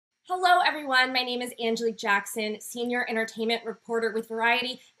Hello, everyone. My name is Angelique Jackson, Senior Entertainment Reporter with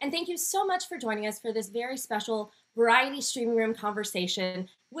Variety, and thank you so much for joining us for this very special Variety Streaming Room conversation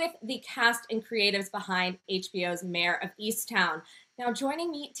with the cast and creatives behind HBO's Mare of Easttown. Now,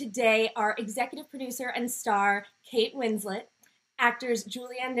 joining me today are executive producer and star Kate Winslet, actors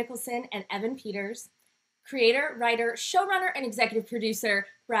Julianne Nicholson and Evan Peters, creator, writer, showrunner, and executive producer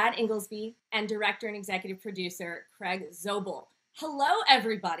Brad Ingelsby, and director and executive producer Craig Zobel. Hello,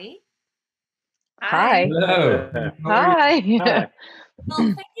 everybody. Hi. Hello. Hi. Well,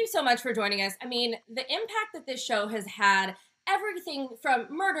 thank you so much for joining us. I mean, the impact that this show has had, everything from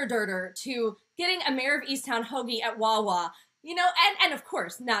Murder Dirter to getting a Mare of Easttown hoagie at Wawa, and of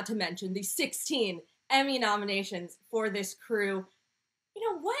course, not to mention the 16 Emmy nominations for this crew.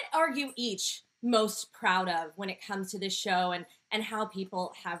 What are you each most proud of when it comes to this show and how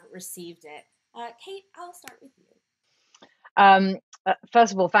people have received it? Kate, I'll start with you.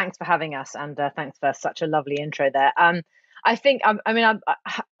 First of all, thanks for having us, and thanks for such a lovely intro there. I think,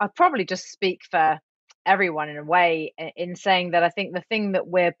 I'll probably just speak for everyone in a way in saying that I think the thing that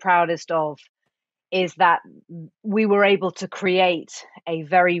we're proudest of is that we were able to create a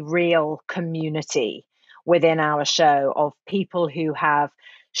very real community within our show of people who have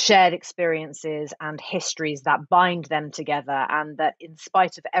shared experiences and histories that bind them together, and that in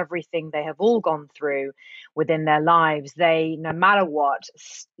spite of everything they have all gone through within their lives, they, no matter what,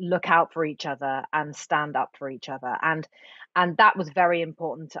 look out for each other and stand up for each other. And that was very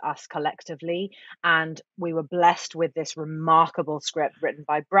important to us collectively. And we were blessed with this remarkable script written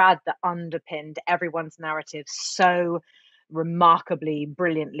by Brad that underpinned everyone's narrative so remarkably,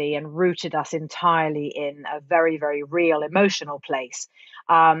 brilliantly, and rooted us entirely in a very, very real emotional place.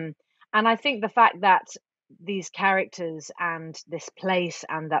 And I think the fact that these characters and this place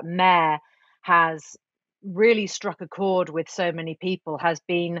and that Mare has really struck a chord with so many people has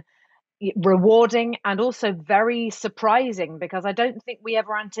been rewarding and also very surprising, because I don't think we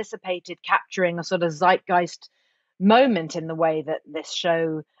ever anticipated capturing a sort of zeitgeist moment in the way that this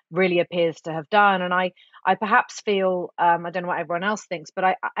show really appears to have done. And I perhaps feel, I don't know what everyone else thinks, but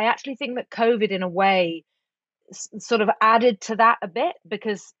I actually think that COVID in a way sort of added to that a bit,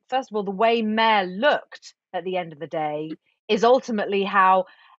 because first of all, the way Mare looked at the end of the day is ultimately how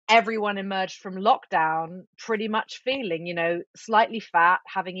everyone emerged from lockdown pretty much feeling, slightly fat,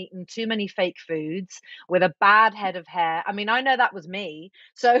 having eaten too many fake foods, with a bad head of hair. I mean, I know that was me.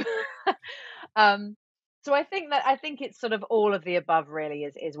 So so I think it's sort of all of the above really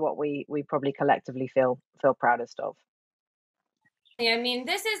is what we probably collectively feel proudest of. I mean,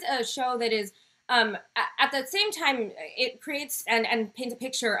 this is a show that is at the same time, it creates and paints a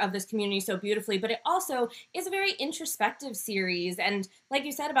picture of this community so beautifully, but it also is a very introspective series. And like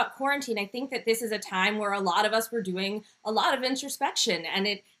you said about quarantine, I think that this is a time where a lot of us were doing a lot of introspection, and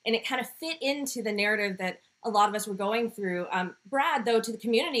it kind of fit into the narrative that a lot of us were going through. Brad, though, to the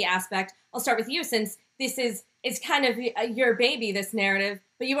community aspect, I'll start with you, since this is kind of your baby, this narrative,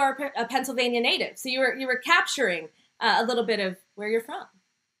 but you are a Pennsylvania native, so you were capturing a little bit of where you're from.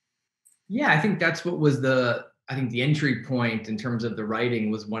 Yeah, I think that's what was the entry point in terms of the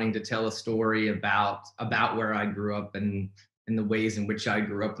writing, was wanting to tell a story about where I grew up and the ways in which I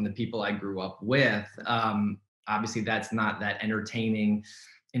grew up and the people I grew up with. Obviously, that's not that entertaining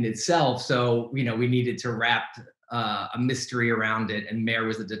in itself. So, we needed to wrap a mystery around it, and Mare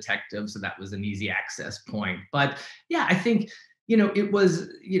was a detective, so that was an easy access point. But yeah, I think, it was,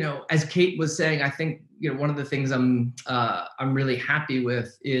 as Kate was saying, I think, one of the things I'm really happy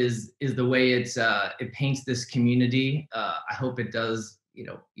with is the way it paints this community. I hope it does,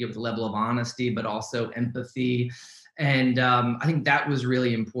 give a level of honesty, but also empathy. And I think that was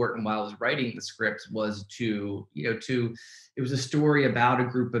really important while I was writing the script, was it was a story about a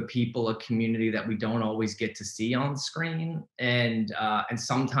group of people, a community that we don't always get to see on screen. And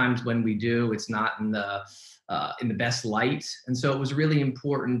sometimes when we do, it's not in the best light. And so it was really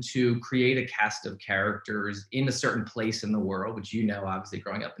important to create a cast of characters in a certain place in the world, which, obviously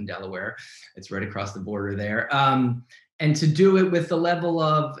growing up in Delaware, it's right across the border there. And to do it with the level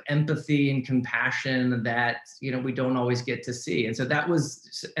of empathy and compassion that, we don't always get to see. And so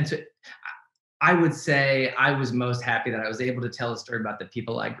I would say I was most happy that I was able to tell a story about the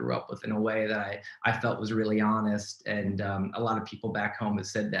people I grew up with in a way that I felt was really honest. And a lot of people back home have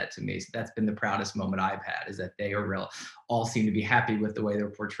said that to me. So that's been the proudest moment I've had, is that they are all seem to be happy with the way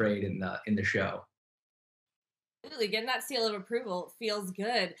they're portrayed in the show. Absolutely, getting that seal of approval feels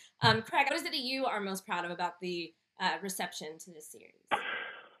good. Craig, what is it that you are most proud of about the reception to this series?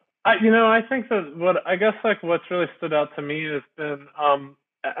 I think that what's really stood out to me has been,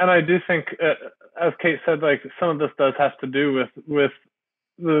 and I do think, as Kate said, like some of this does have to do with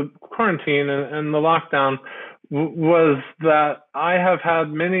the quarantine and the lockdown was that I have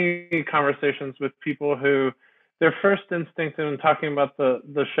had many conversations with people who their first instinct in talking about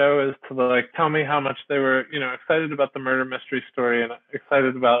the show is to like tell me how much they were, you know, excited about the murder mystery story and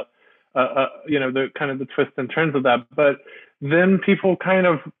excited about you know, the kind of the twists and turns of that. But then people kind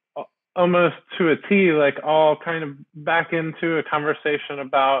of almost to a T, like all kind of back into a conversation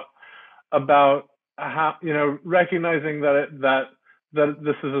about how, you know, recognizing that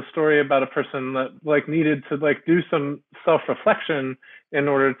this is a story about a person that like needed to like do some self-reflection in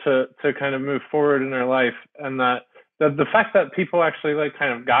order to kind of move forward in their life, and that the fact that people actually like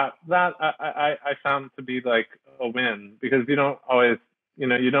kind of got that, I found to be like a win, because you don't always, you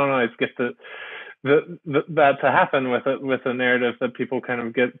know, you don't always get that to happen with a narrative that people kind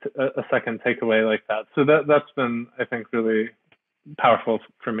of get a second takeaway like that. So that's been, I think, really powerful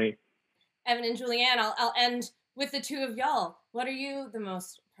for me. Evan and Julianne, I'll end with the two of y'all. What are you the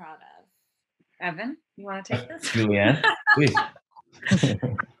most proud of? Evan, you want to take this? Julianne, please.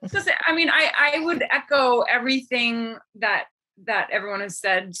 I mean, I would echo everything that everyone has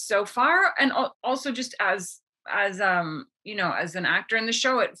said so far, and also just as you know, as an actor in the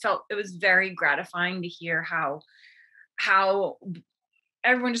show, it was very gratifying to hear how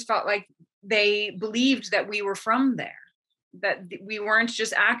everyone just felt like they believed that we were from there, that we weren't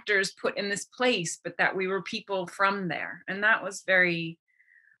just actors put in this place, but that we were people from there. And that was very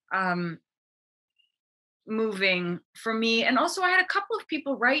moving for me. And also I had a couple of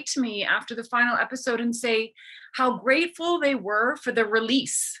people write to me after the final episode and say how grateful they were for the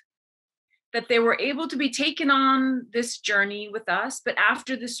release, that they were able to be taken on this journey with us, but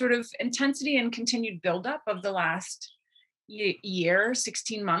after the sort of intensity and continued buildup of the last year,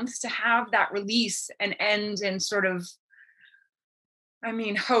 16 months, to have that release and end in sort of, I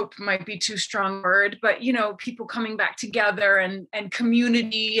mean, hope might be too strong a word, but, you know, people coming back together and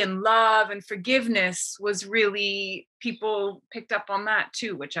community and love and forgiveness was really, people picked up on that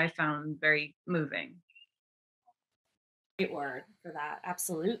too, which I found very moving. Great word for that.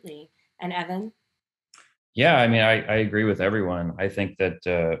 Absolutely. And Evan? Yeah, I mean, I agree with everyone. I think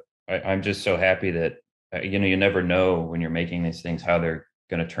that I'm just so happy that, you know, you never know when you're making these things, how they're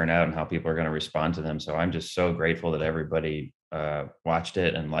going to turn out and how people are going to respond to them. So I'm just so grateful that everybody watched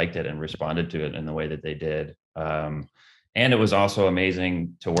it and liked it and responded to it in the way that they did. And it was also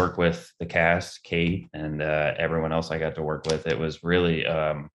amazing to work with the cast, Kate, and everyone else I got to work with. It was really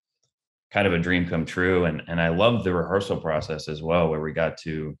kind of a dream come true. And I loved the rehearsal process as well, where we got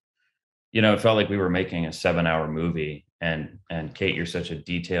to, you know, it felt like we were making a 7-hour movie. And Kate, you're such a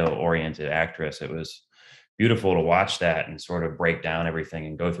detail-oriented actress. It was beautiful to watch that and sort of break down everything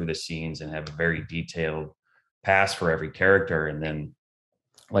and go through the scenes and have a very detailed pass for every character. And then,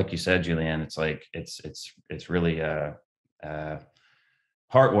 like you said, Julianne, it's like it's really heartwarming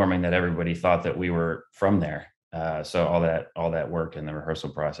that everybody thought that we were from there. So all that work in the rehearsal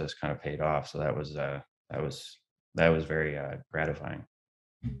process kind of paid off. So that was very gratifying.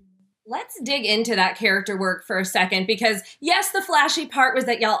 Let's dig into that character work for a second, because yes, the flashy part was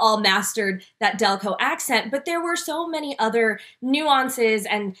that y'all all mastered that Delco accent, but there were so many other nuances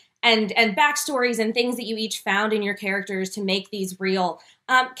and backstories and things that you each found in your characters to make these real.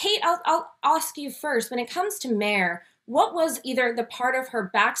 Kate, I'll ask you first. When it comes to Mare, what was either the part of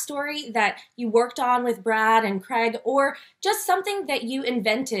her backstory that you worked on with Brad and Craig, or just something that you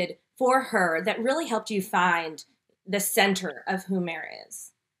invented for her that really helped you find the center of who Mare is?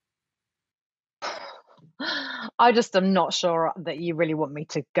 I just am not sure that you really want me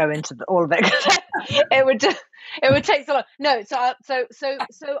to go into all of it. it would take so long. No, so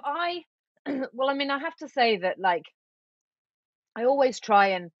I well, I mean, I have to say that, like, I always try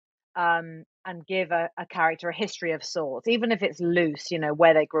and give a character a history of sorts, even if it's loose, you know,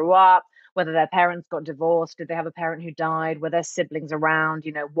 where they grew up, whether their parents got divorced, did they have a parent who died, were their siblings around,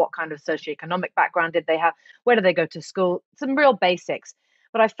 you know, what kind of socioeconomic background did they have, where did they go to school, some real basics.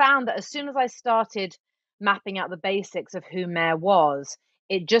 But I found that as soon as I started mapping out the basics of who Mare was,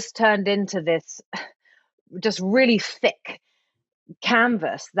 it just turned into this just really thick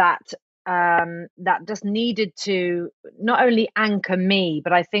canvas that just needed to not only anchor me,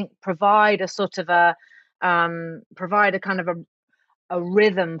 but I think provide a sort of provide a kind of a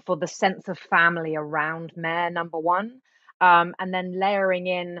rhythm for the sense of family around Mare, number one, and then layering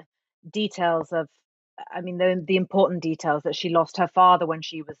in details of, I mean, the important details that she lost her father when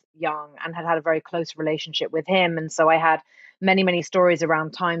she was young and had a very close relationship with him. And so I had many stories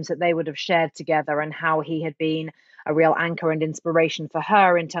around times that they would have shared together and how he had been a real anchor and inspiration for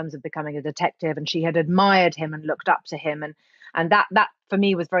her in terms of becoming a detective. And she had admired him and looked up to him. And that for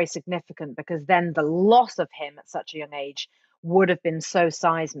me was very significant, because then the loss of him at such a young age would have been so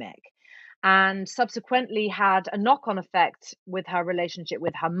seismic, and subsequently had a knock-on effect with her relationship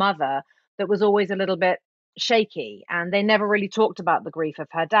with her mother that was always a little bit shaky, and they never really talked about the grief of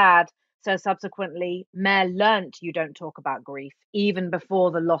her dad. So subsequently, Mare learnt you don't talk about grief even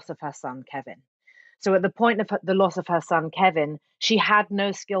before the loss of her son Kevin. So at the point of the loss of her son Kevin, she had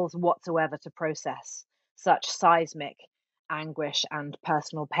no skills whatsoever to process such seismic anguish and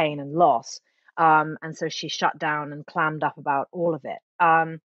personal pain and loss. And so she shut down and clammed up about all of it.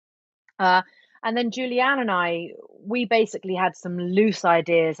 Uh, and then Julianne and I, we basically had some loose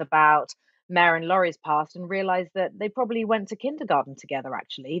ideas about Mare and Laurie's past and realized that they probably went to kindergarten together,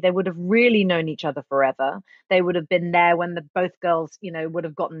 actually. They would have really known each other forever. They would have been there when both girls, would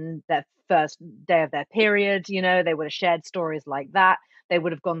have gotten their first day of their period. They would have shared stories like that. They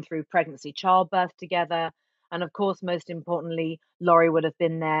would have gone through pregnancy, childbirth together. And of course, most importantly, Laurie would have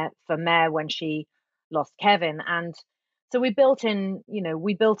been there for Mare when she lost Kevin. And so we built in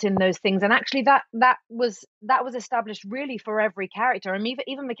those things, and actually that was established really for every character. I mean,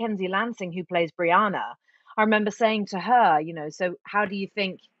 even Mackenzie Lansing, who plays Brianna, I remember saying to her, so how do you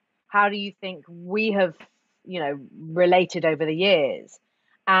think we have related over the years?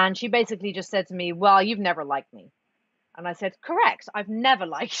 And she basically just said to me, well, you've never liked me. And I said, correct, I've never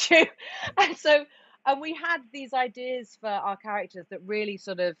liked you. And we had these ideas for our characters that really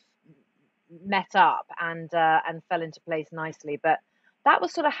sort of met up and fell into place nicely. But that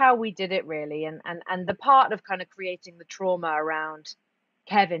was sort of how we did it, really. And the part of kind of creating the trauma around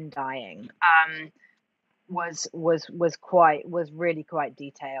Kevin dying was really quite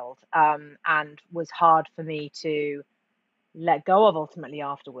detailed, and was hard for me to let go of ultimately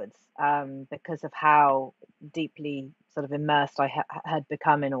afterwards, because of how deeply sort of immersed I had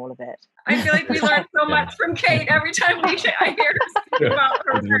become in all of it. I feel like we learned so much from Kate every time I hear her speak about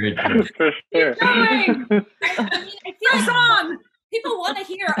her. For sure. I mean, I feel like people want to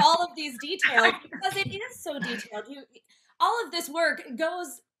hear all of these details because it is so detailed. All of this work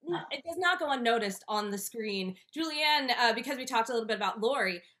does not go unnoticed on the screen. Julianne, because we talked a little bit about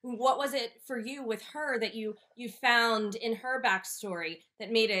Laurie, what was it for you with her that you found in her backstory that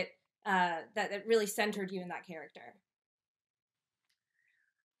made it that really centered you in that character?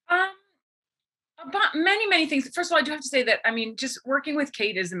 About many things. First of all, I do have to say that, I mean, just working with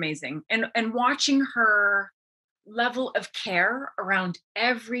Kate is amazing, and watching her level of care around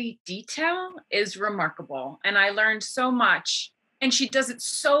every detail is remarkable. And I learned so much, and she does it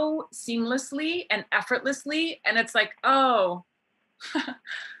so seamlessly and effortlessly. And it's like, oh,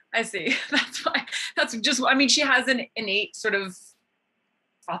 I see. That's just, I mean, she has an innate sort of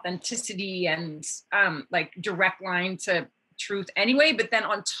authenticity and like direct line to truth anyway, but then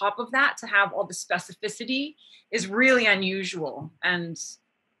on top of that, to have all the specificity is really unusual and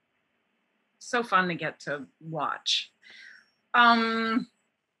so fun to get to watch. Oh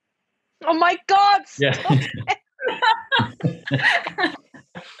my God! Yeah.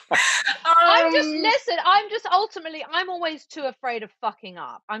 I'm always too afraid of fucking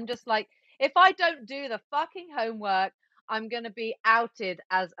up. I'm just like, if I don't do the fucking homework, I'm going to be outed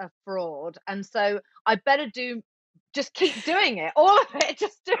as a fraud. And so I better just keep doing it, all of it,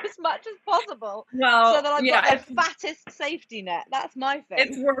 just do as much as possible, well, so that I've got the fattest safety net. That's my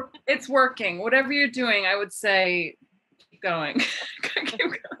thing. It's working. Whatever you're doing, I would say keep going. Keep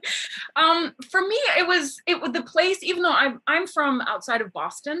going. For me, it was the place, even though I'm from outside of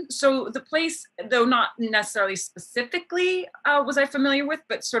Boston, so the place, though not necessarily specifically was I familiar with,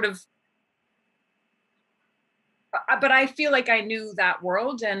 but sort of, but I feel like I knew that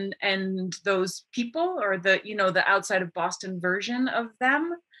world and those people, or the outside of Boston version of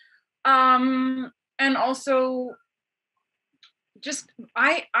them. And also just,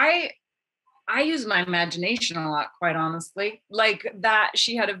 I use my imagination a lot, quite honestly, like that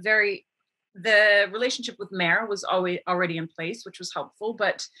she had the relationship with Mare was already in place, which was helpful.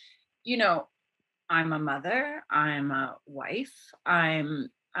 But, I'm a mother, I'm a wife, and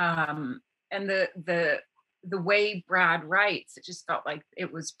the way Brad writes, it just felt like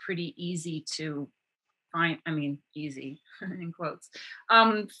it was pretty easy to find, I mean, easy in quotes,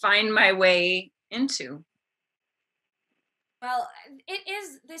 find my way into. Well,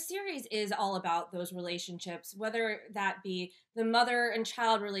 this series is all about those relationships, whether that be the mother and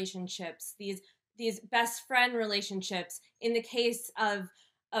child relationships, these best friend relationships. In the case of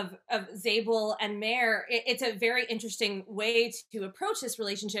Zobel and Mare, it's a very interesting way to approach this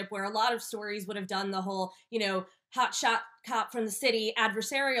relationship, where a lot of stories would have done the whole, hot shot cop from the city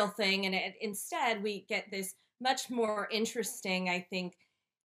adversarial thing. And instead we get this much more interesting, I think,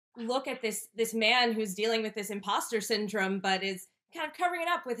 look at this man who's dealing with this imposter syndrome, but is kind of covering it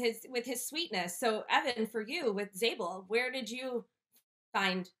up with his sweetness. So Evan, for you with Zobel, where did you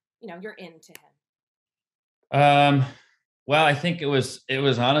find, you're into him? Well, I think it was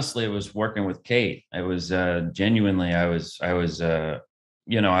honestly, it was working with Kate. It was genuinely, I was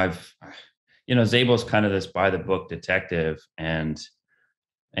Zabel's kind of this by the book detective, and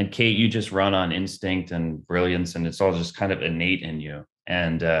Kate, you just run on instinct and brilliance, and it's all just kind of innate in you.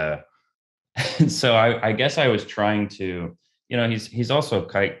 And and so I guess I was trying to, he's also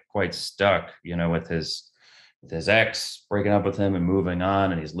quite stuck, with his ex breaking up with him and moving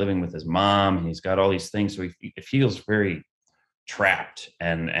on, and he's living with his mom, and he's got all these things. So it feels very trapped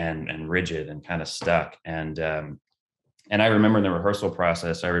and rigid and kind of stuck. And I remember in the rehearsal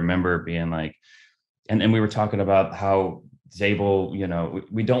process, I remember being like, and we were talking about how Zobel,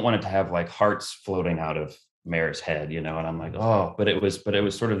 we don't want it to have like hearts floating out of Mare's head, and I'm like, oh, but it was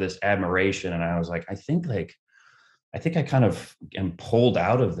sort of this admiration. And I was like, I think I kind of am pulled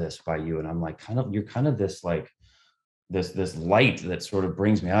out of this by you. And I'm like, you're kind of this like this light that sort of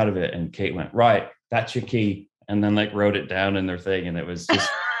brings me out of it. And Kate went, right, that's your key. And then like wrote it down in their thing. And it was just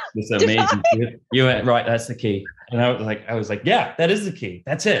this amazing. You went, right, that's the key. And I was like, yeah, that is the key.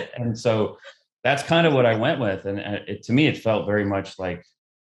 That's it. And so that's kind of what I went with. And to me, it felt very much like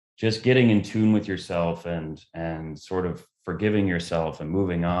just getting in tune with yourself and sort of forgiving yourself and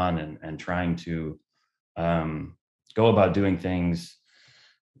moving on and trying to go about doing things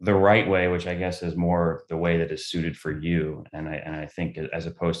the right way, which I guess is more the way that is suited for you. And I think as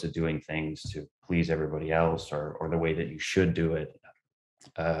opposed to doing things to please everybody else or the way that you should do it.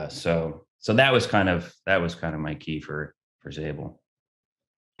 So that was kind of my key for Zobel.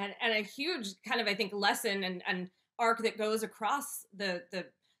 And a huge kind of, I think, lesson and arc that goes across the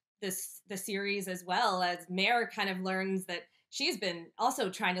series, as well as Mare kind of learns that she's been also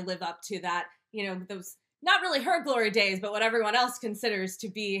trying to live up to that, those not really her glory days, but what everyone else considers to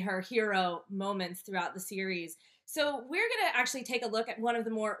be her hero moments throughout the series. So we're going to actually take a look at one of the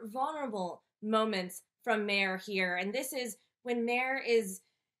more vulnerable moments from Mare here. And this is when Mare is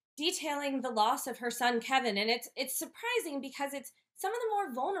detailing the loss of her son, Kevin. And it's surprising because it's some of the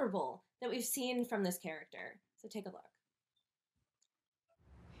more vulnerable that we've seen from this character. So take a look.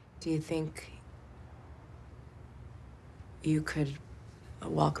 Do you think you could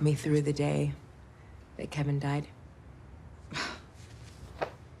walk me through the day that Kevin died?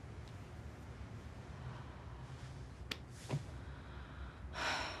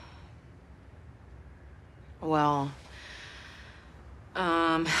 Well,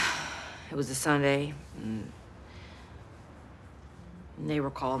 it was a Sunday, and a neighbor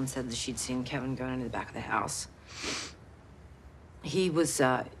called and said that she'd seen Kevin going into the back of the house. He'd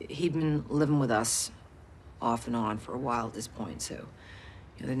been living with us off and on for a while at this point, so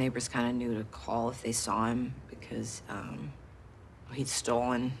the neighbors kind of knew to call if they saw him because he'd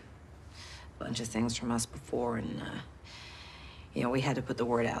stolen a bunch of things from us before, and we had to put the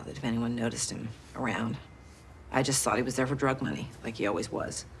word out that if anyone noticed him around. I just thought he was there for drug money, like he always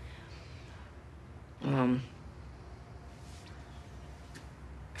was.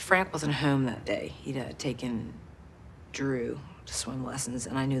 Frank wasn't home that day. He'd taken Drew to swim lessons,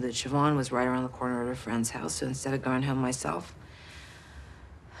 and I knew that Siobhan was right around the corner at her friend's house, so instead of going home myself,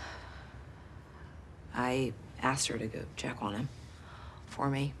 I asked her to go check on him for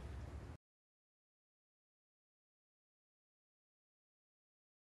me.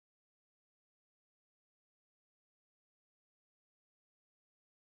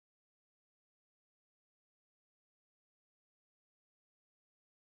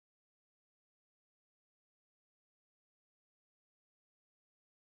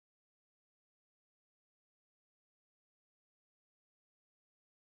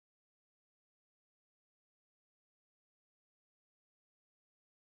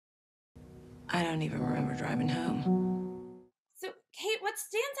 I don't even remember driving home. So, Kate, what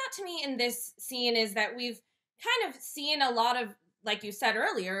stands out to me in this scene is that we've kind of seen a lot of, like you said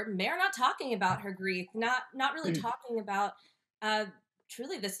earlier, Mare not talking about her grief, not really talking about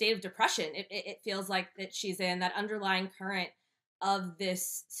truly the state of depression. It feels like that she's in, that underlying current of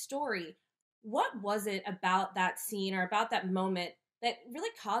this story. What was it about that scene or about that moment that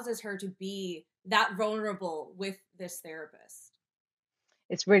really causes her to be that vulnerable with this therapist?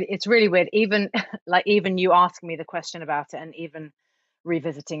 It's really weird. Even you asking me the question about it, and even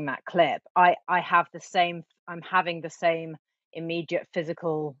revisiting that clip, I'm having the same immediate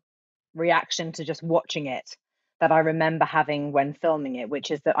physical reaction to just watching it that I remember having when filming it,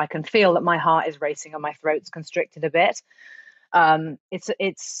 which is that I can feel that my heart is racing and my throat's constricted a bit. I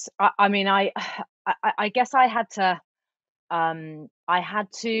guess I had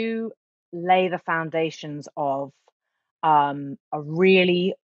to lay the foundations of a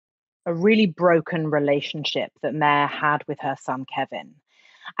really broken relationship that Mare had with her son Kevin.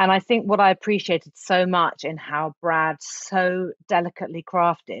 And I think what I appreciated so much in how Brad so delicately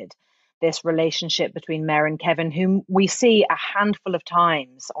crafted this relationship between Mare and Kevin, whom we see a handful of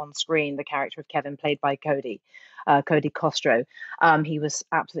times on screen, the character of Kevin played by Cody Costro. He was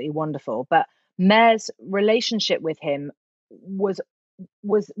absolutely wonderful. But Mare's relationship with him was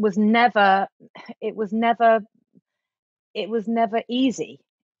never easy,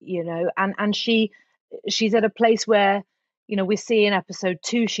 you know, and she's at a place where, you know, we see in episode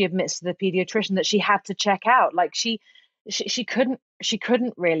 2 she admits to the pediatrician that she had to check out. Like she couldn't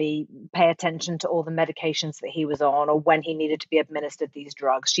really pay attention to all the medications that he was on or when he needed to be administered these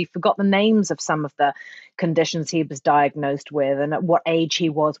drugs. She forgot the names of some of the conditions he was diagnosed with and at what age he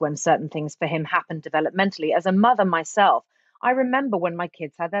was when certain things for him happened developmentally. As a mother myself, I remember when my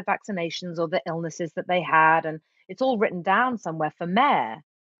kids had their vaccinations or the illnesses that they had, and it's all written down somewhere. For Mare,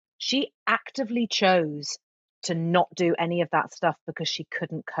 she actively chose to not do any of that stuff because she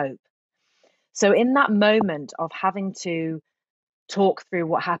couldn't cope. So in that moment of having to talk through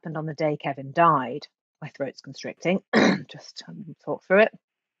what happened on the day Kevin died, my throat's constricting, just talk through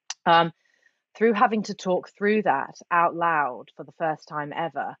it. Through having to talk through that out loud for the first time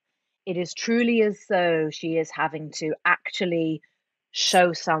ever, it is truly as though she is having to actually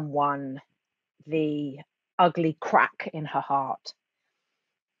show someone the ugly crack in her heart.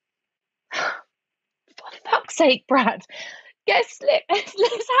 For fuck's sake, Brad, get slip.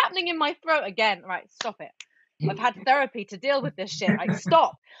 It's happening in my throat again. Right, stop it. I've had therapy to deal with this shit. Like,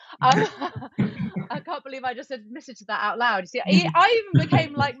 stop. I can't believe I just admitted to that out loud. See, I even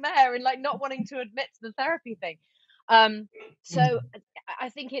became like Mare in like not wanting to admit to the therapy thing. So I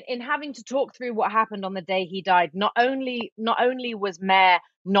think in having to talk through what happened on the day he died, not only was Mare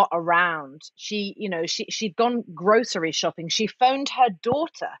not around, she'd gone grocery shopping. She phoned her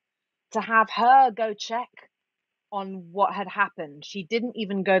daughter to have her go check on what had happened. She didn't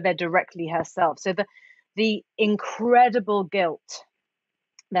even go there directly herself. So the incredible guilt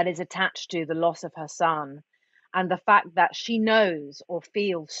that is attached to the loss of her son, and the fact that she knows or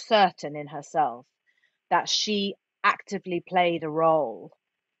feels certain in herself that she actively played a role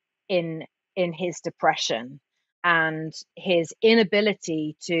in his depression and his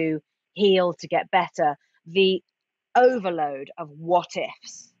inability to heal, to get better, the overload of what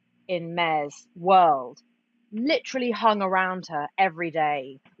ifs in Mare's world literally hung around her every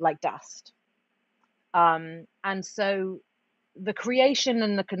day like dust. And so the creation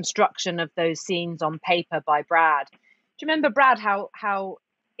and the construction of those scenes on paper by Brad. Do you remember, Brad, how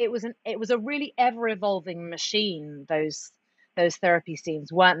it was a really ever evolving machine, those therapy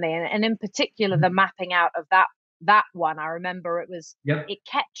scenes, weren't they? And in particular, the mapping out of that one, I remember it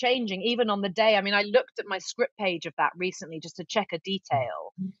kept changing even on the day. I mean, I looked at my script page of that recently just to check a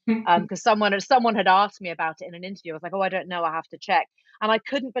detail, because someone had asked me about it in an interview. I was like, oh, I don't know, I have to check. And I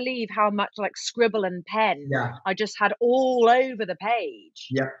couldn't believe how much like scribble and pen I just had all over the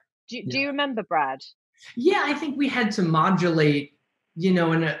page. Do you remember, Brad? Yeah, I think we had to modulate, you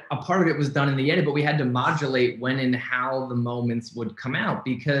know, and a part of it was done in the edit, but we had to modulate when and how the moments would come out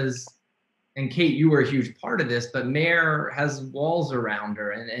because, and Kate, you were a huge part of this, but Mare has walls around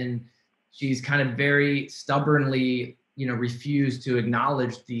her and she's kind of very stubbornly, you know, refused to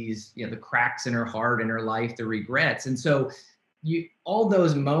acknowledge these, you know, the cracks in her heart and her life, the regrets. And so all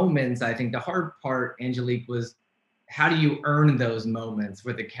those moments, I think the hard part, Angelique, was how do you earn those moments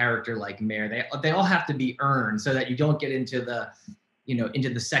with a character like Mare? They all have to be earned so that you don't get into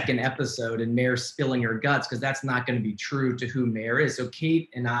the second episode and Mare spilling her guts, because that's not going to be true to who Mare is. So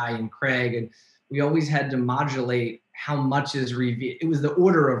Kate and I and Craig, and we always had to modulate how much is revealed. It was the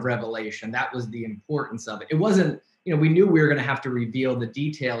order of revelation. That was the importance of it. It wasn't, you know, we knew we were going to have to reveal the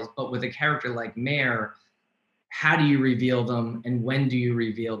details, but with a character like Mare, how do you reveal them and when do you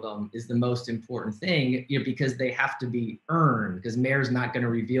reveal them is the most important thing, you know, because they have to be earned, because Mare's not going to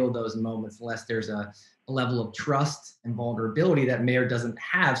reveal those moments unless there's a level of trust and vulnerability that Mare doesn't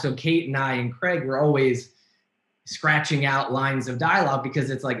have. So Kate and I and Craig were always scratching out lines of dialogue because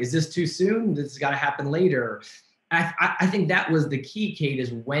it's like, is this too soon? This has got to happen later. I think that was the key, Kate,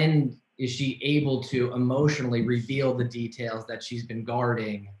 is when is she able to emotionally reveal the details that she's been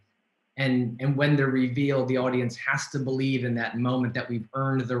guarding? And when they're revealed, the audience has to believe in that moment that we've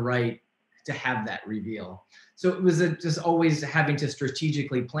earned the right to have that reveal. So it was just always having to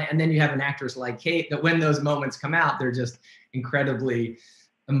strategically plan. And then you have an actress like Kate that when those moments come out, they're just incredibly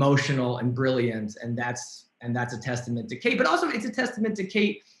emotional and brilliant. And that's a testament to Kate, but also it's a testament to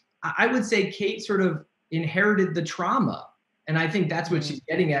Kate. I would say Kate sort of inherited the trauma. And I think that's what she's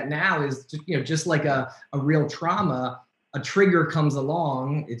getting at now is, just like a real trauma. a trigger comes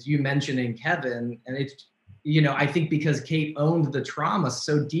along, it's you mentioning Kevin, and it's, you know, I think because Kate owned the trauma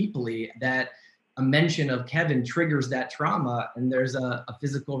so deeply that a mention of Kevin triggers that trauma, and there's a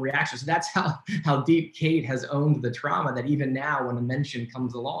physical reaction. So that's how deep Kate has owned the trauma, that even now when a mention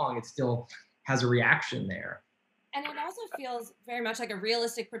comes along, it still has a reaction there. And it also feels very much like a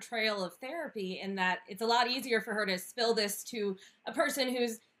realistic portrayal of therapy, in that it's a lot easier for her to spill this to a person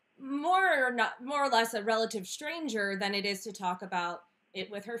who's more or less a relative stranger than it is to talk about it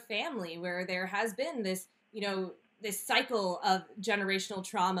with her family, where there has been this, you know, this cycle of generational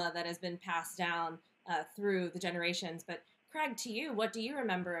trauma that has been passed down through the generations. But Craig, to you, what do you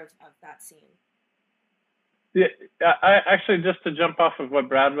remember of that scene? Yeah, I actually, just to jump off of what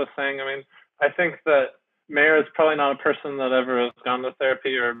Brad was saying, I mean, I think that Mare is probably not a person that ever has gone to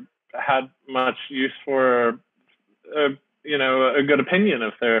therapy or had much use for, you know, a good opinion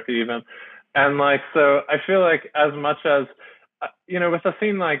of therapy even. And like, so I feel like as much as, you know, with a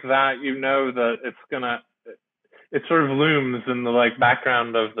scene like that, you know that it sort of looms in the like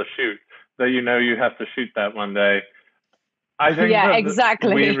background of the shoot, that you know you have to shoot that one day. I think yeah, that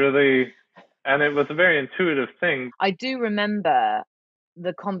exactly. we really, and it was a very intuitive thing. I do remember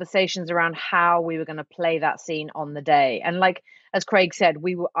the conversations around how we were going to play that scene on the day, and like as Craig said,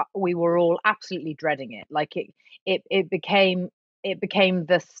 we were all absolutely dreading it. Like it became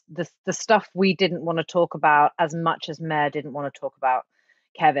the stuff we didn't want to talk about as much as Mare didn't want to talk about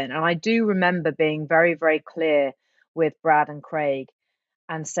Kevin. And I do remember being very, very clear with Brad and Craig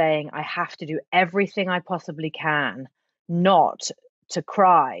and saying, I have to do everything I possibly can not to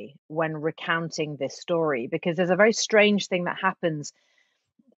cry when recounting this story, because there's a very strange thing that happens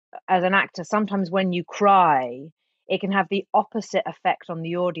as an actor. Sometimes when you cry, it can have the opposite effect on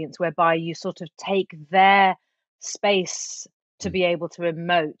the audience, whereby you sort of take their space to be able to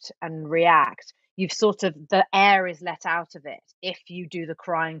emote and react. You've sort of, the air is let out of it if you do the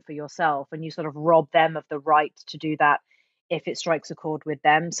crying for yourself, and you sort of rob them of the right to do that if it strikes a chord with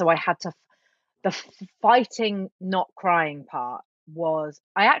them. So I had to, the fighting not crying part was,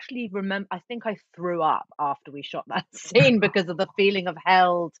 I actually remember, I think I threw up after we shot that scene because of the feeling of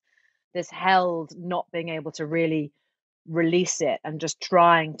held not being able to really release it, and just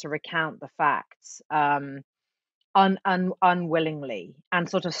trying to recount the facts unwillingly, and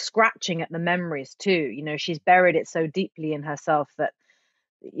sort of scratching at the memories too. You know, she's buried it so deeply in herself that,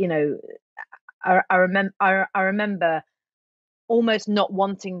 you know, I remember almost not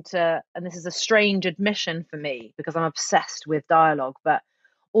wanting to, and this is a strange admission for me because I'm obsessed with dialogue, but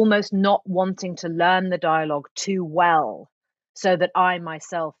almost not wanting to learn the dialogue too well so that I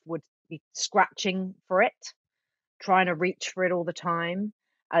myself would be scratching for it, trying to reach for it all the time,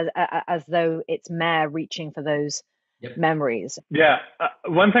 as though it's Mare reaching for those memories. Yeah.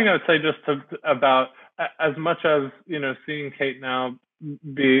 One thing I would say just about, as much as, you know, seeing Kate now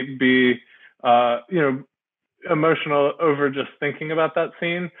be you know, emotional over just thinking about that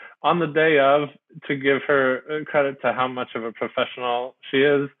scene, on the day of, to give her credit to how much of a professional she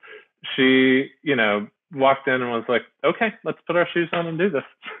is, she, you know, walked in and was like, okay, let's put our shoes on and do this.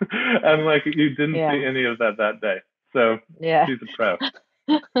 And like, you didn't see any of that day. So she's a pro.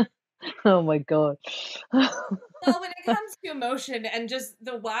 Oh my God. Well, when it comes to emotion and just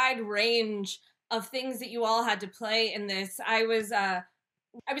the wide range of things that you all had to play in this, I was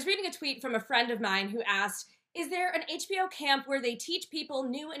reading a tweet from a friend of mine who asked, is there an HBO camp where they teach people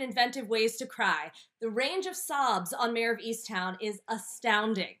new and inventive ways to cry? The range of sobs on Mare of Easttown is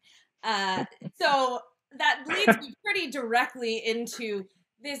astounding. So that leads me pretty directly into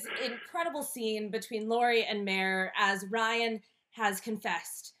this incredible scene between Laurie and Mare as Ryan has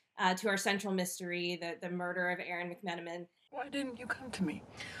confessed to our central mystery, the murder of Aaron McMenamin. Why didn't you come to me?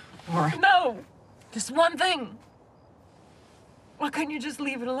 Or no, this one thing. Why couldn't you just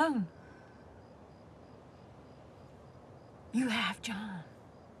leave it alone? You have John.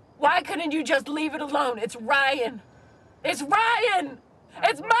 Why couldn't you just leave it alone? It's Ryan. It's Ryan.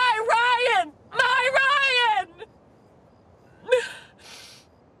 It's my Ryan. My Ryan.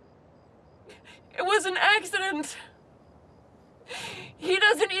 It was an accident. He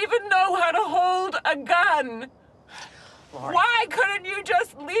doesn't even know how to hold a gun. Lord. Why couldn't you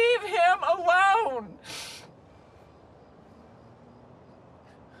just leave him alone?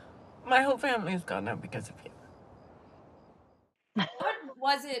 My whole family is gone now because of you. What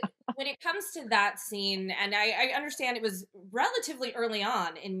was it when it comes to that scene? And I understand it was relatively early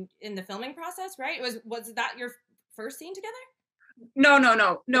on in the filming process, right? Was that your first scene together? No.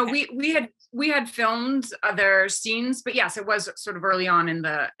 Okay. We had filmed other scenes, but yes, it was sort of early on in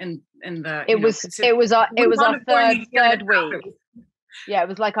the. It was our third week. Yeah, it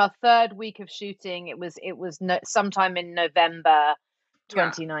was like our third week of shooting. It was sometime in November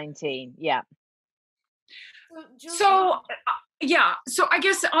 2019. Yeah. So yeah, so I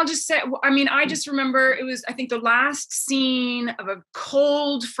guess I'll just say, I mean, I just remember it was, I think, the last scene of a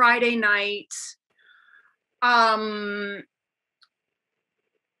cold Friday night. And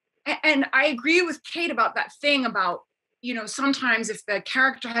I agree with Kate about that thing about, you know, sometimes if the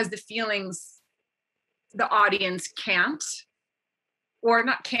character has the feelings, the audience can't, or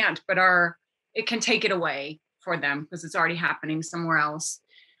not can't, but it can take it away for them because it's already happening somewhere else.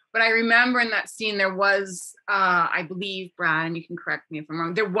 But I remember in that scene, there was, I believe, Brad, and you can correct me if I'm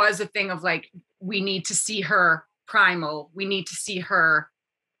wrong, there was a thing of like, we need to see her primal. We need to see her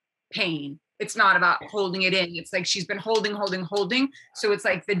pain. It's not about holding it in. It's like she's been holding. So it's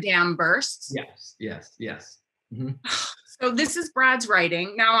like the dam bursts. Yes. Mm-hmm. So this is Brad's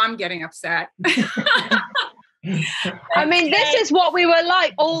writing. Now I'm getting upset. I mean, this is what we were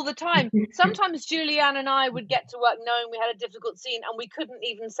like all the time. Sometimes Julianne and I would get to work knowing we had a difficult scene and we couldn't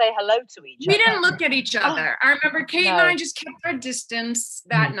even say hello to each other. We didn't look at each other. I remember Kate and I just kept our distance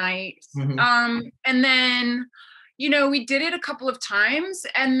that night. Mm-hmm. And then, you know, we did it a couple of times.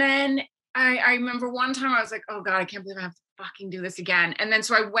 And then I remember one time I was like, oh God, I can't believe I have to fucking do this again. And then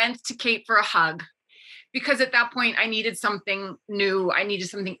so I went to Kate for a hug because at that point I needed something new. I needed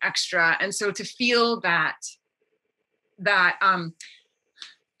something extra. And so to feel that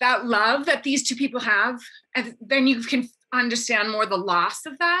love that these two people have, and then you can understand more the loss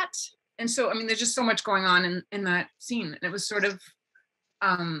of that. And so, I mean, there's just so much going on in that scene. And it was sort of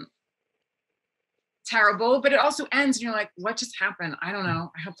terrible, but it also ends and you're like, what just happened? I don't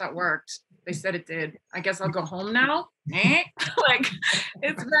know. I hope that worked. They said it did. I guess I'll go home now. Like,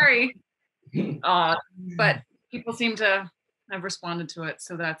 it's very odd, but people seem to have responded to it.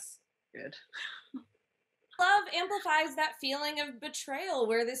 So that's good. Love amplifies that feeling of betrayal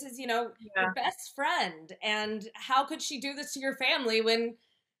where this is, you know, your best friend, and how could she do this to your family when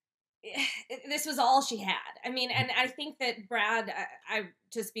this was all she had? I mean, and I think that Brad, I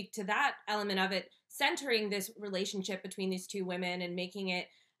to speak to that element of it, centering this relationship between these two women and making it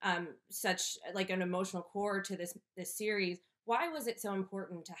such like an emotional core to this series. Why was it so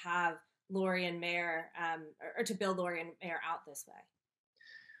important to have Laurie and Mare, or to build Laurie and Mare out this way?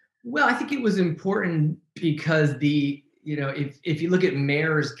 Well, I think it was important because you know, if you look at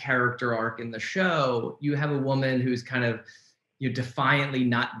Mare's character arc in the show, you have a woman who's kind of, you know, defiantly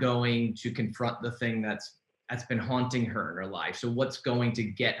not going to confront the thing that's been haunting her in her life. So what's going to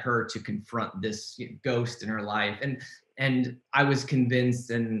get her to confront this ghost in her life? And I was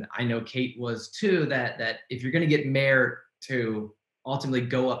convinced, and I know Kate was too, that if you're going to get Mare to ultimately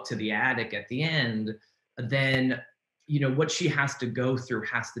go up to the attic at the end, then, you know, what she has to go through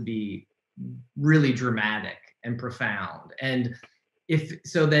has to be really dramatic and profound. And if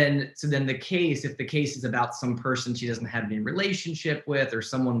the case is about some person she doesn't have any relationship with, or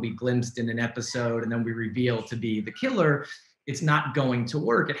someone we glimpsed in an episode and then we reveal to be the killer, it's not going to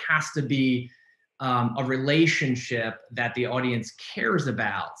work. It has to be a relationship that the audience cares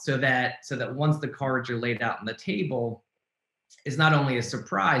about, so that once the cards are laid out on the table, it's not only a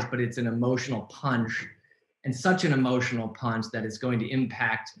surprise, but it's an emotional punch, and such an emotional punch that it's going to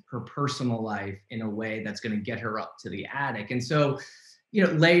impact her personal life in a way that's going to get her up to the attic. And so, you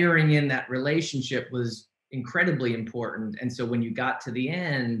know, layering in that relationship was incredibly important. And so when you got to the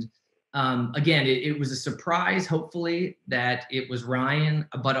end, again, it was a surprise, hopefully, that it was Ryan,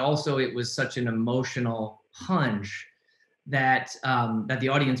 but also it was such an emotional punch that that the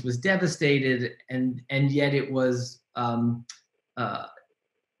audience was devastated, and yet it was a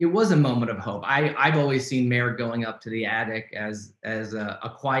moment of hope. I've always seen Mare going up to the attic as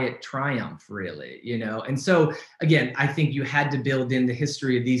a quiet triumph, really, you know. And so again, I think you had to build in the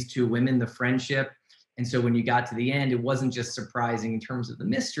history of these two women, the friendship. And so when you got to the end, it wasn't just surprising in terms of the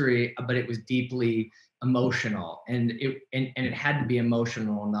mystery, but it was deeply emotional, and it had to be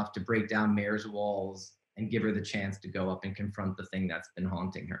emotional enough to break down Mare's walls and give her the chance to go up and confront the thing that's been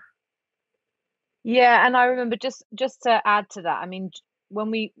haunting her. Yeah, and I remember, just to add to that, I mean,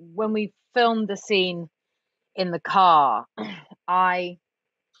 when we filmed the scene in the car,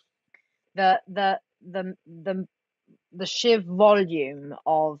 the sheer volume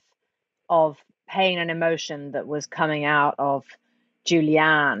of pain and emotion that was coming out of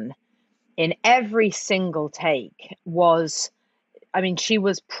Julianne in every single take was, I mean, she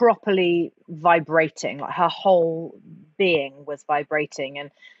was properly vibrating, like her whole being was vibrating.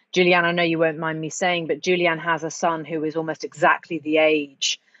 And Julianne, I know you won't mind me saying, but Julianne has a son who is almost exactly the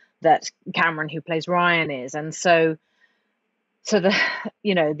age that Cameron, who plays Ryan, is. And so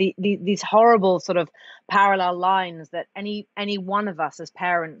you know, these horrible sort of parallel lines that any one of us as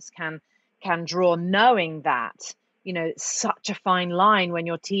parents can draw, knowing that, you know, it's such a fine line when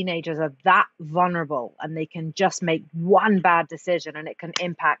your teenagers are that vulnerable and they can just make one bad decision and it can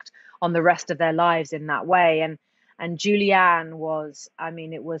impact on the rest of their lives in that way. And Julianne was, I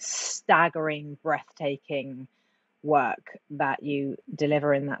mean, it was staggering, breathtaking work that you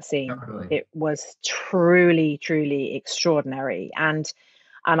deliver in that scene. Totally. It was truly, truly extraordinary. And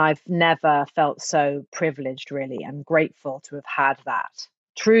I've never felt so privileged, really, and grateful to have had that.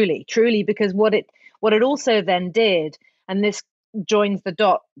 Truly, truly, because what it also then did, and this joins the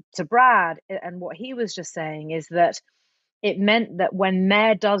dot to Brad and what he was just saying, is that it meant that when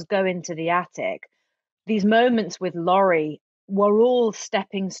Mare does go into the attic, these moments with Laurie were all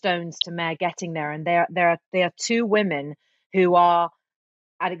stepping stones to Mare getting there. And they are two women who are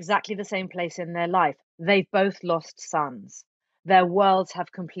at exactly the same place in their life. They've both lost sons. Their worlds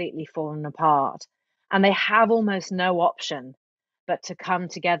have completely fallen apart. And they have almost no option but to come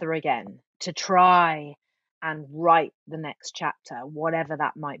together again, to try and write the next chapter, whatever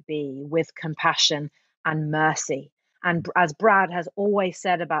that might be, with compassion and mercy. And as Brad has always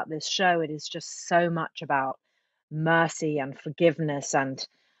said about this show, it is just so much about mercy and forgiveness and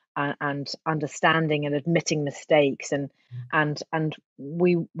understanding and admitting mistakes, and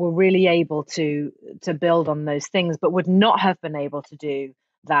we were really able to build on those things, but would not have been able to do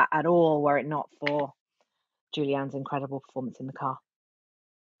that at all were it not for Julianne's incredible performance in the car.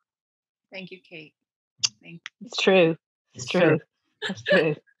 Thank you, Kate. Thank you. It's true. It's true. It's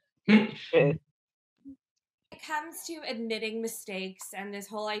true. It's true. It comes to admitting mistakes and this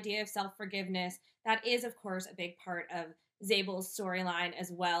whole idea of self-forgiveness, that is, of course, a big part of Zobel's storyline as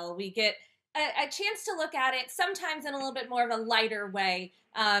well. We get a chance to look at it sometimes in a little bit more of a lighter way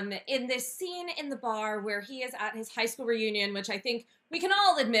in this scene in the bar where he is at his high school reunion, which I think we can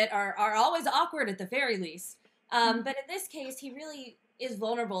all admit are always awkward at the very least. But in this case, he really is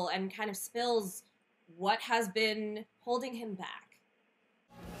vulnerable and kind of spills what has been holding him back.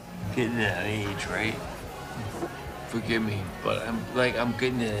 Getting to that age, right? Forgive me, but I'm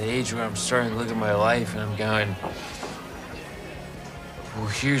getting to the age where I'm starting to look at my life and I'm going, well,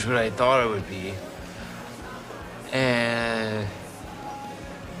 here's what I thought it would be. And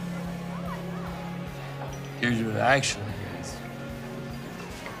here's what it actually is.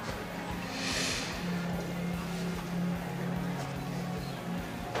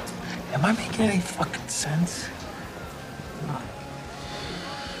 Am I making any fucking sense?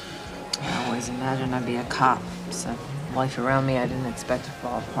 I always imagined I'd be a cop, so life around me I didn't expect to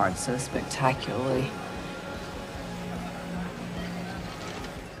fall apart so spectacularly.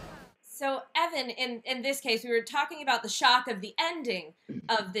 So, Evan, in this case, we were talking about the shock of the ending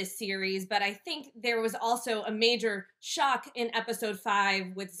of this series, but I think there was also a major shock in episode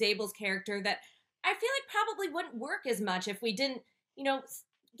 5 with Zobel's character that I feel like probably wouldn't work as much if we didn't, you know,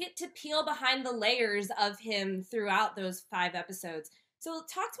 get to peel behind the layers of him throughout those 5 episodes. So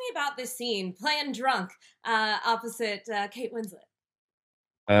talk to me about this scene, playing drunk opposite Kate Winslet.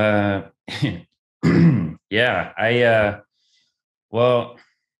 Yeah, well,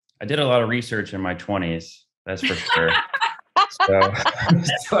 I did a lot of research in my 20s, that's for sure. So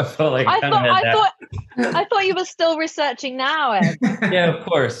I felt like I thought you were still researching now, Ed. Yeah, of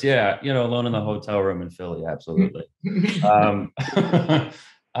course. Yeah, you know, alone in the hotel room in Philly, absolutely.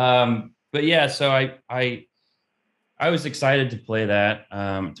 But yeah, so I was excited to play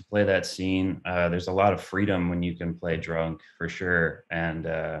that scene. There's a lot of freedom when you can play drunk, for sure, and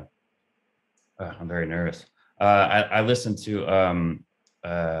I'm very nervous. I listened to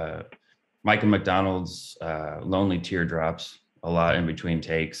Michael McDonald's Lonely Teardrops a lot in between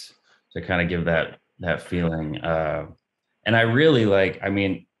takes to kind of give that feeling. And I really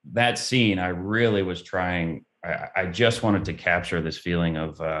that scene, I really was trying, I just wanted to capture this feeling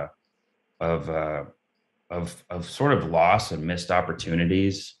of sort of loss and missed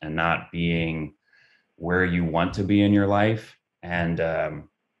opportunities and not being where you want to be in your life. And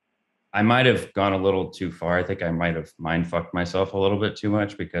I might have gone a little too far. I think I might have mind fucked myself a little bit too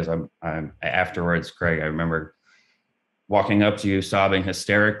much, because I'm afterwards, Craig, I remember walking up to you sobbing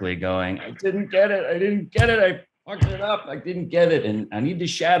hysterically going, I didn't get it. I fucked it up. I didn't get it. And I need to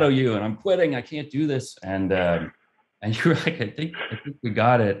shadow you and I'm quitting. I can't do this. And you were like, I think we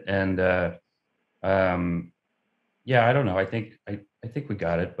got it. And yeah, I don't know. I think we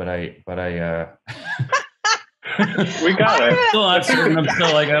got it, but I we got it. Still uncertain. I'm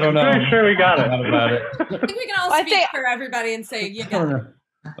still like, I don't know. Pretty sure we got it. About it. I think we can all speak for everybody and say you got it.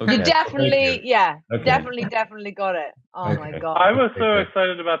 Okay. You definitely, definitely got it. Oh my God. I was so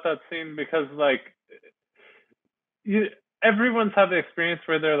excited about that scene because, like, everyone's had the experience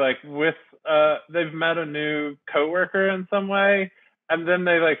where they're like they've met a new coworker in some way, and then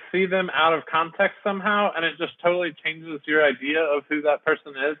they like see them out of context somehow, and it just totally changes your idea of who that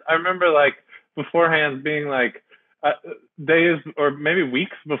person is. I remember like beforehand being like days or maybe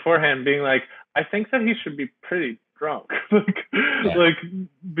weeks beforehand being like, I think that he should be pretty drunk. like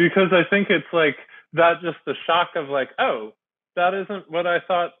because I think it's like that, just the shock of like, oh, that isn't what I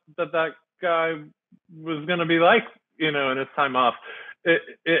thought that guy was going to be like, in his time off.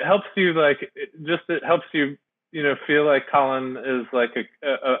 It helps you like, it helps you, feel like Colin is like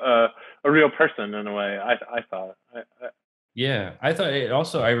a real person in a way. I thought. Yeah, I thought it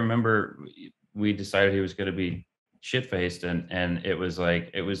also, I remember we decided he was going to be shit-faced, and it was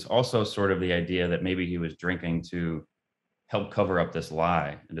also sort of the idea that maybe he was drinking to help cover up this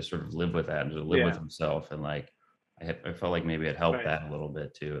lie and to sort of live with that and to live with himself. And like, I felt like maybe it helped that a little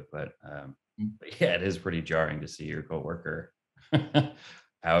bit too. But yeah, it is pretty jarring to see your coworker out.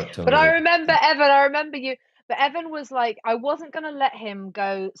 Totally. But I remember you. But Evan was like, I wasn't going to let him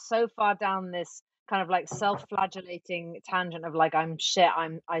go so far down this kind of like self-flagellating tangent of like, I'm shit,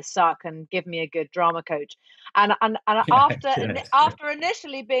 I suck, and give me a good drama coach. And after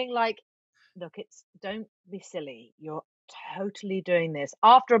initially being like, look, don't be silly, you're totally doing this.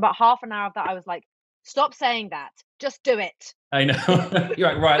 After about half an hour of that, I was like, stop saying that, just do it. I know.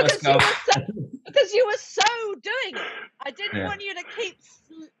 You're right, let's go. Because you were so doing it. I didn't want you to keep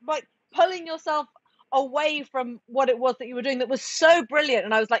like pulling yourself away from what it was that you were doing that was so brilliant.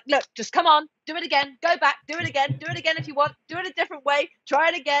 And I was like, look, just come on, do it again, go back, do it again if you want, do it a different way, try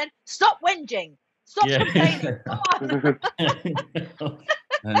it again, stop whinging, stop complaining, come on.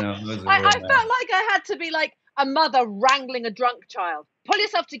 I know. I felt like I had to be like a mother wrangling a drunk child. Pull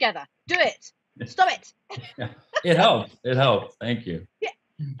yourself together, do it, stop it. It helped, thank you.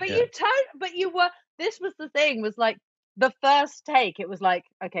 But this was the thing, was like, the first take, it was like,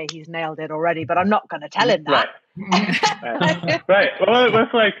 okay, he's nailed it already, but I'm not going to tell him that. Right. Well, it was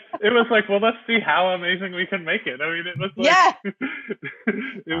like, well, let's see how amazing we can make it. I mean, it was like,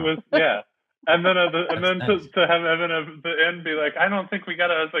 it was, And then, to have Evan at the end be like, I don't think we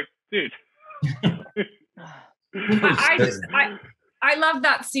got it. I was like, dude. I love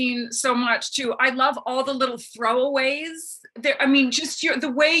that scene so much too. I love all the little throwaways there. I mean, just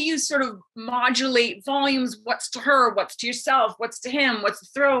the way you sort of modulate volumes, what's to her, what's to yourself, what's to him, what's the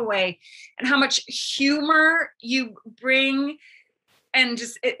throwaway, and how much humor you bring. And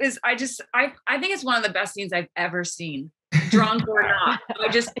I think it's one of the best scenes I've ever seen, drunk or not. I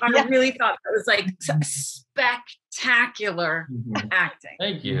really thought that was like spectacular acting.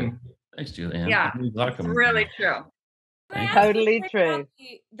 Thank you. Thanks, Julianne. Yeah, it's really true. Totally true.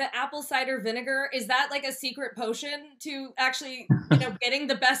 The apple cider vinegar, is that like a secret potion to actually, getting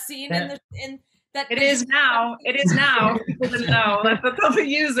the best scene in that? It is now. People didn't know that's what they'll be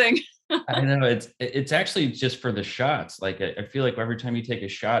using. I know it's actually just for the shots. Like I feel like every time you take a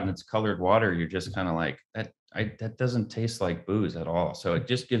shot and it's colored water, you're just kind of like that doesn't taste like booze at all. So it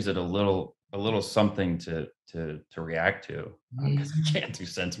just gives it a little something to react to, because I can't do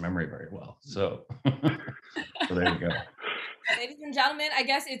sense memory very well. So, so there you go. Ladies and gentlemen, I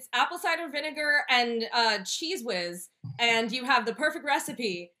guess it's apple cider vinegar and Cheese Whiz, and you have the perfect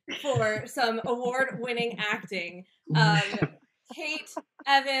recipe for some award-winning acting. Kate,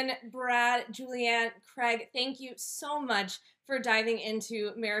 Evan, Brad, Julianne, Craig, thank you so much for diving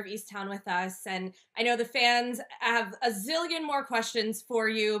into Mare of Easttown with us. And I know the fans have a zillion more questions for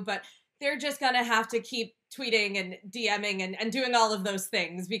you, but they're just going to have to keep tweeting and DMing and doing all of those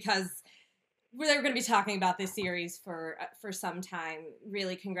things, because we're going to be talking about this series for some time.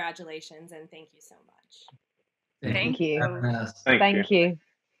 Really, congratulations and thank you so much. Thank you. Thank you.